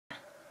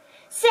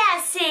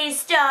Sassy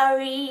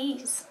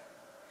stories.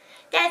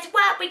 That's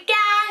what we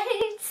got.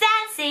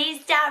 Sassy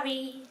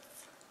stories.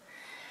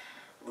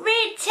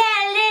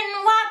 Retelling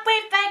what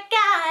we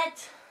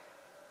forgot.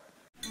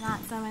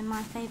 Right, so in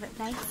my favourite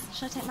place.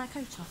 Should I take my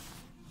coat off?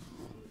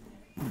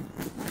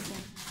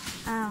 Okay.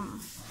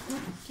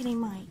 Getting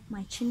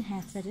my chin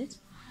hair threaded.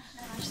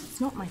 It's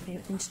not my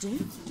favourite thing to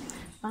do,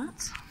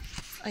 but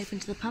open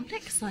to the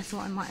public, so I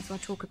thought I might as well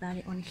talk about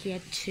it on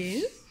here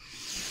too.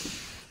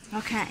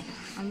 Okay,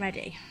 I'm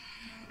ready.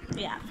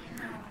 Yeah.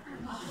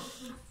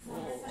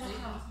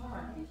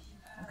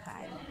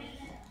 Okay.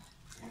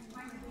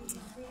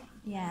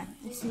 Yeah,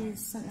 this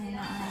is something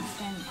that I've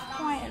spent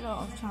quite a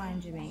lot of time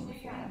doing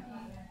before.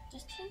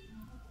 Just chin?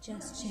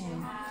 Just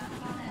chin.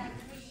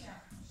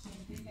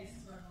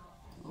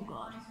 Oh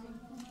god.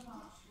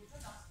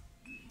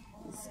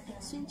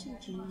 Extended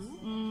chin.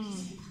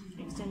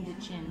 Extended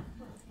chin.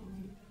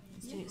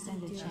 Let's do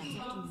extended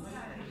chin.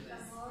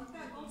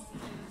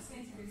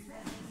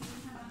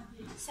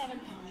 £7.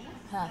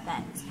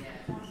 Perfect.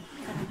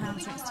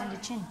 £7 for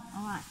extended chin.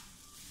 Alright.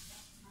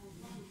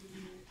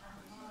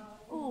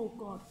 Oh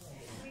god.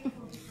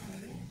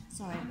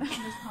 Sorry.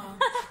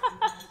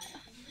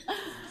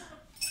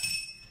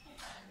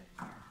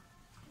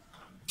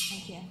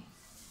 Thank you.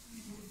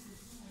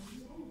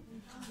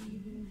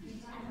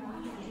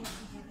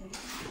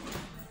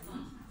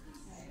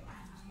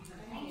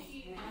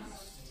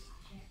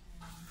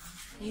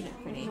 You look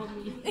pretty.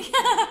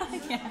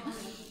 Yeah.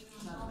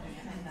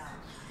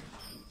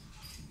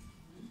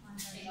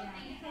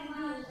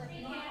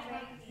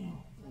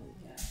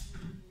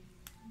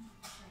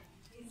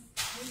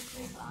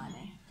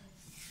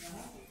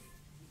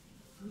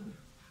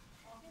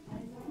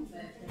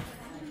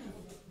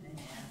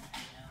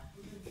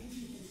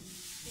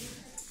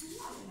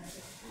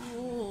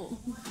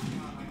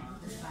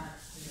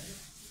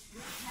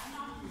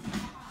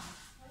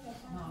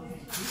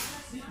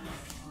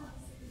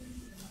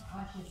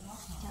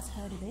 Just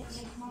heard of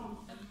it.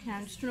 Okay,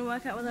 I'm just trying to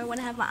work out whether I want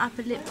to have my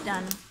upper lip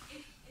done.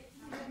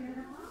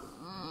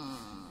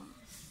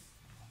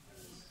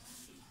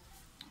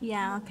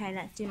 Yeah, okay,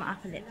 let's do my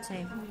upper lip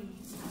too.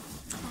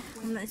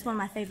 It's one of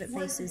my favourite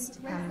places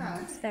to come.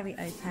 It's very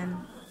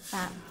open, but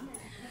I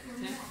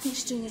think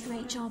she's doing a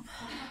great job.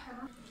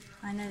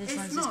 I know this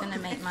one's just going to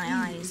make my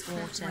eyes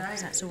water,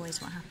 because that's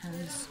always what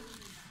happens.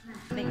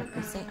 Finger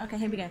pressing. Okay,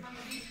 here we go.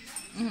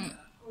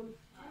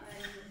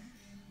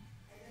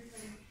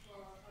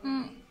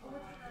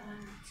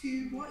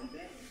 What is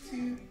it?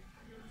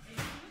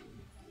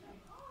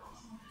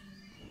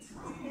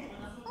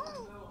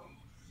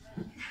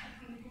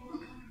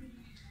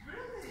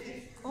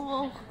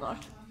 Oh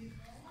god.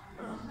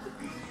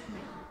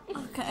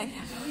 Okay.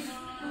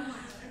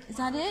 Is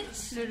that it?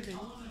 A little bit.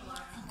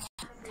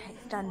 Okay,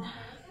 done.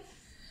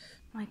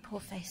 My poor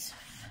face.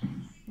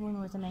 The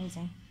woman was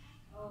amazing.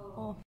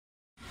 Oh.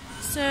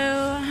 So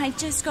I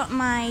just got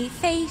my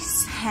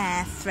face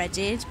hair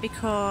threaded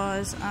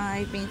because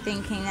I've been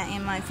thinking that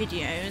in my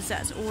videos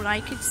that's all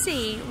I could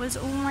see was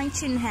all my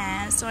chin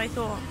hair, so I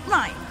thought,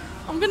 right,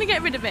 I'm gonna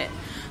get rid of it.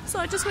 So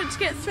I just went to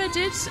get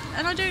threaded,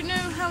 and I don't know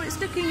how it's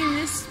looking in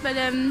this, but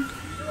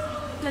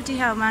bloody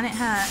hell man, it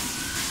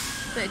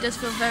hurts, but it does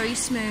feel very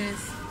smooth.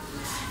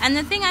 And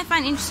the thing I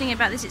find interesting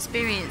about this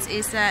experience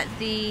is that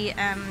the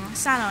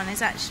salon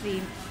is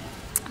actually,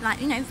 like,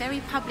 you know,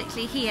 very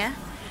publicly here,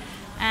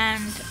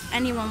 and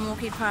anyone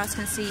walking past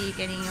can see you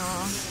getting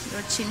your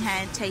chin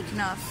hair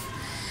taken off.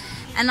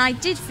 And I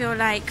did feel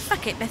like,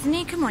 fuck it,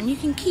 Bethany, come on, you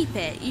can keep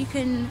it. You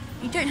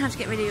don't have to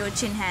get rid of your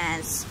chin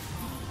hairs.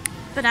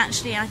 But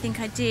actually, I think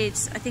I did.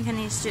 I think I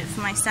need to do it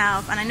for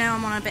myself. And I know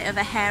I'm on a bit of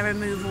a hair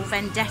removal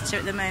vendetta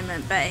at the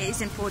moment, but it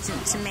is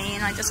important to me,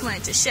 and I just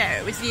wanted to share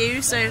it with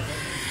you. So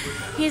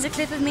here's a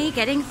clip of me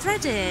getting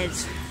threaded.